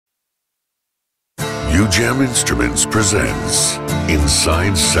Ujam Instruments presents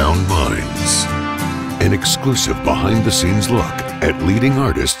Inside Sound Minds, an exclusive behind-the-scenes look at leading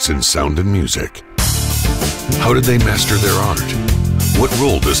artists in sound and music. How did they master their art? What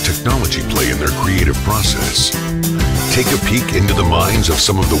role does technology play in their creative process? Take a peek into the minds of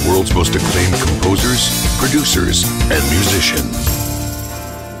some of the world's most acclaimed composers, producers, and musicians.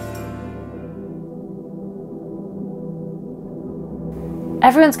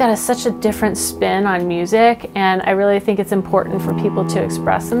 Everyone's got such a different spin on music, and I really think it's important for people to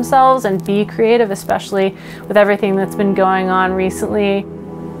express themselves and be creative, especially with everything that's been going on recently.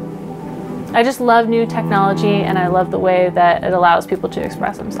 I just love new technology, and I love the way that it allows people to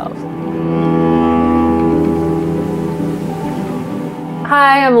express themselves.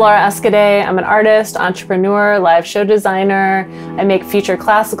 Hi, I'm Laura Escudé. I'm an artist, entrepreneur, live show designer. I make future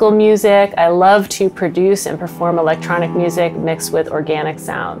classical music. I love to produce and perform electronic music mixed with organic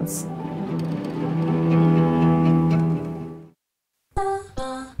sounds.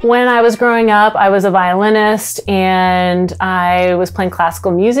 When I was growing up, I was a violinist and I was playing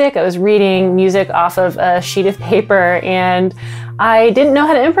classical music. I was reading music off of a sheet of paper and I didn't know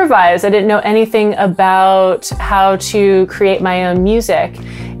how to improvise. I didn't know anything about how to create my own music.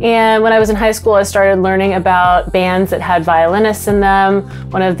 And when I was in high school, I started learning about bands that had violinists in them.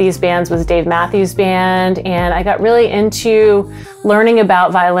 One of these bands was Dave Matthews Band, and I got really into learning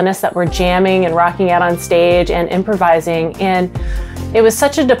about violinists that were jamming and rocking out on stage and improvising. And it was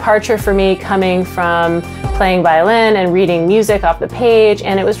such a departure for me coming from playing violin and reading music off the page,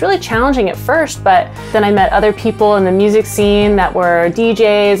 and it was really challenging at first, but then I met other people in the music scene that were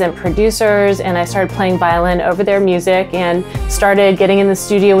DJs and producers, and I started playing violin over their music and started getting in the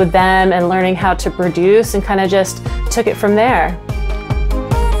studio with them and learning how to produce, and kind of just took it from there.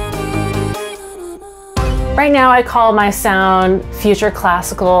 Right now I call my sound future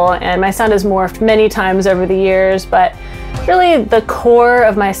classical, and my sound has morphed many times over the years, but really the core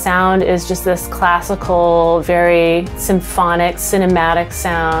of my sound is just this classical, very symphonic, cinematic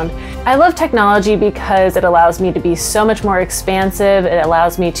sound. I love technology because it allows me to be so much more expansive. It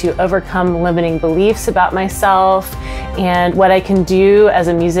allows me to overcome limiting beliefs about myself and what I can do as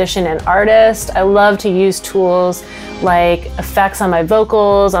a musician and artist. I love to use tools like effects on my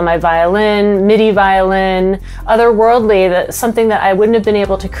vocals, on my violin, MIDI violin, otherworldly, that's something that I wouldn't have been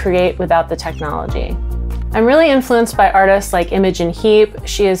able to create without the technology. I'm really influenced by artists like Imogen Heap.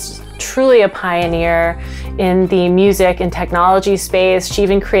 She is truly a pioneer in the music and technology space. She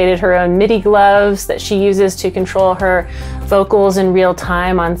even created her own MIDI gloves that she uses to control her vocals in real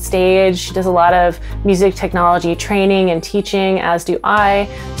time on stage. She does a lot of music technology training and teaching, as do I.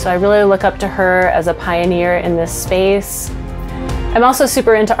 So I really look up to her as a pioneer in this space. I'm also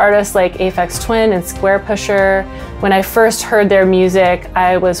super into artists like Aphex Twin and Square Pusher. When I first heard their music,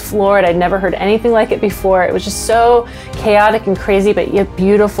 I was floored. I'd never heard anything like it before. It was just so chaotic and crazy, but yet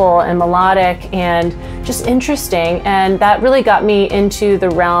beautiful and melodic and just interesting. And that really got me into the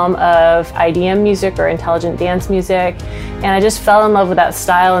realm of IDM music, or intelligent dance music. And I just fell in love with that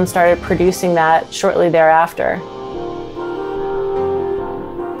style and started producing that shortly thereafter.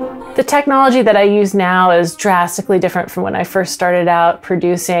 The technology that I use now is drastically different from when I first started out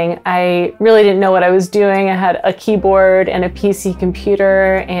producing. I really didn't know what I was doing. I had a keyboard and a PC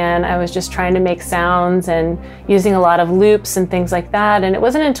computer, and I was just trying to make sounds and using a lot of loops and things like that. And it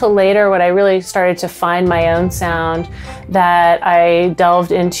wasn't until later when I really started to find my own sound that I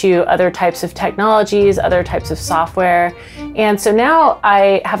delved into other types of technologies, other types of software. And so now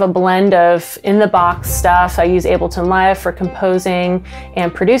I have a blend of in-the-box stuff. I use Ableton Live for composing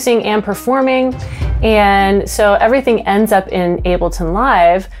and producing and performing, and so everything ends up in Ableton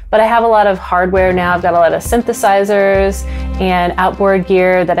Live, but I have a lot of hardware now. I've got a lot of synthesizers and outboard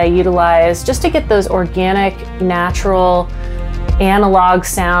gear that I utilize just to get those organic, natural, analog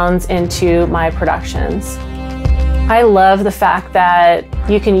sounds into my productions. I love the fact that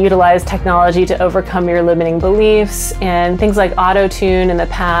you can utilize technology to overcome your limiting beliefs, and things like auto-tune in the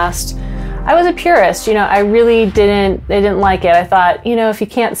past. I was a purist, I really didn't like it. I thought, if you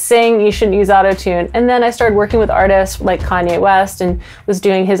can't sing, you shouldn't use auto-tune. And then I started working with artists like Kanye West and was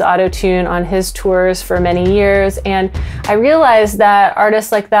doing his auto-tune on his tours for many years. And I realized that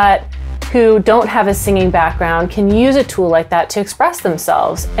artists like that who don't have a singing background can use a tool like that to express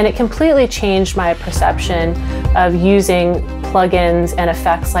themselves. And it completely changed my perception of using plugins and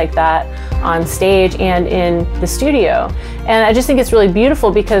effects like that on stage and in the studio. And I just think it's really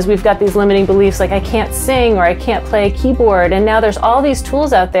beautiful because we've got these limiting beliefs like I can't sing or I can't play a keyboard, and now there's all these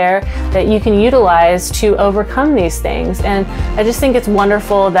tools out there that you can utilize to overcome these things. And I just think it's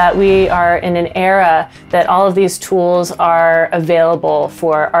wonderful that we are in an era that all of these tools are available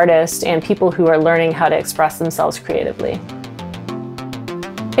for artists and people who are learning how to express themselves creatively.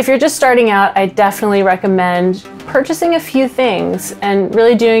 If you're just starting out, I definitely recommend purchasing a few things and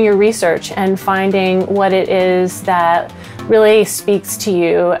really doing your research and finding what it is that really speaks to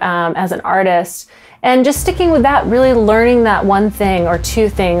you as an artist, and just sticking with that, really learning that one thing or two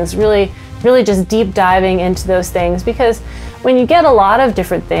things, really just deep diving into those things, because when you get a lot of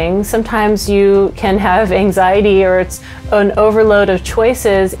different things, sometimes you can have anxiety or it's an overload of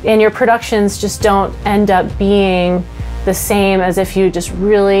choices and your productions just don't end up being the same as if you just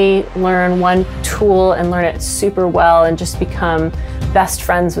really learn one tool and learn it super well and just become best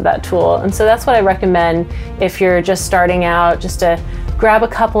friends with that tool. And so that's what I recommend if you're just starting out, just to grab a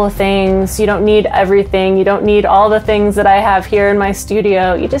couple of things. You don't need everything. You don't need all the things that I have here in my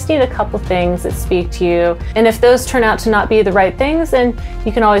studio. You just need a couple things that speak to you. And if those turn out to not be the right things, then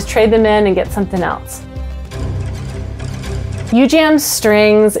you can always trade them in and get something else. Ujam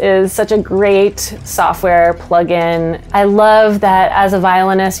Strings is such a great software plugin. I love that as a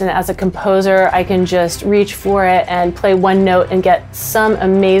violinist and as a composer, I can just reach for it and play one note and get some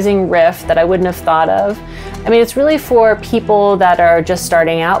amazing riff that I wouldn't have thought of. I mean, it's really for people that are just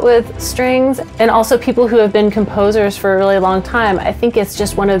starting out with strings and also people who have been composers for a really long time. I think it's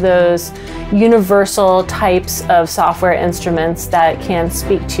just one of those universal types of software instruments that can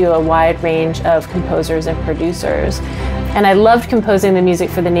speak to a wide range of composers and producers. And I loved composing the music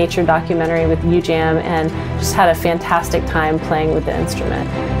for the nature documentary with Ujam and just had a fantastic time playing with the instrument.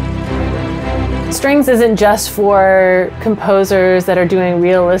 Strings isn't just for composers that are doing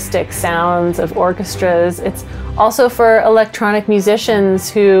realistic sounds of orchestras. It's also for electronic musicians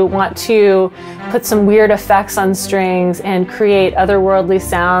who want to put some weird effects on strings and create otherworldly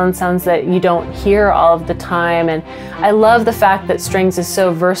sounds that you don't hear all of the time. And I love the fact that strings is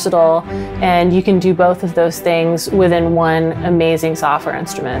so versatile and you can do both of those things within one amazing software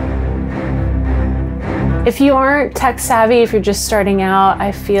instrument. If you aren't tech savvy, if you're just starting out,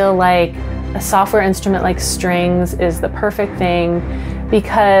 I feel like a software instrument like strings is the perfect thing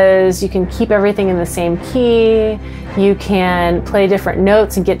because you can keep everything in the same key, you can play different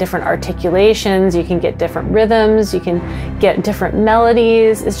notes and get different articulations, you can get different rhythms, you can get different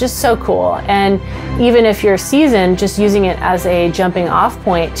melodies. It's just so cool. And even if you're seasoned, just using it as a jumping off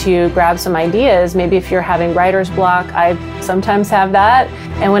point to grab some ideas, maybe if you're having writer's block, I sometimes have that.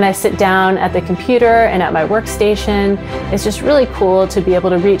 And when I sit down at the computer and at my workstation, it's just really cool to be able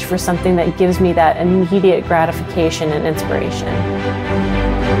to reach for something that gives me that immediate gratification and inspiration.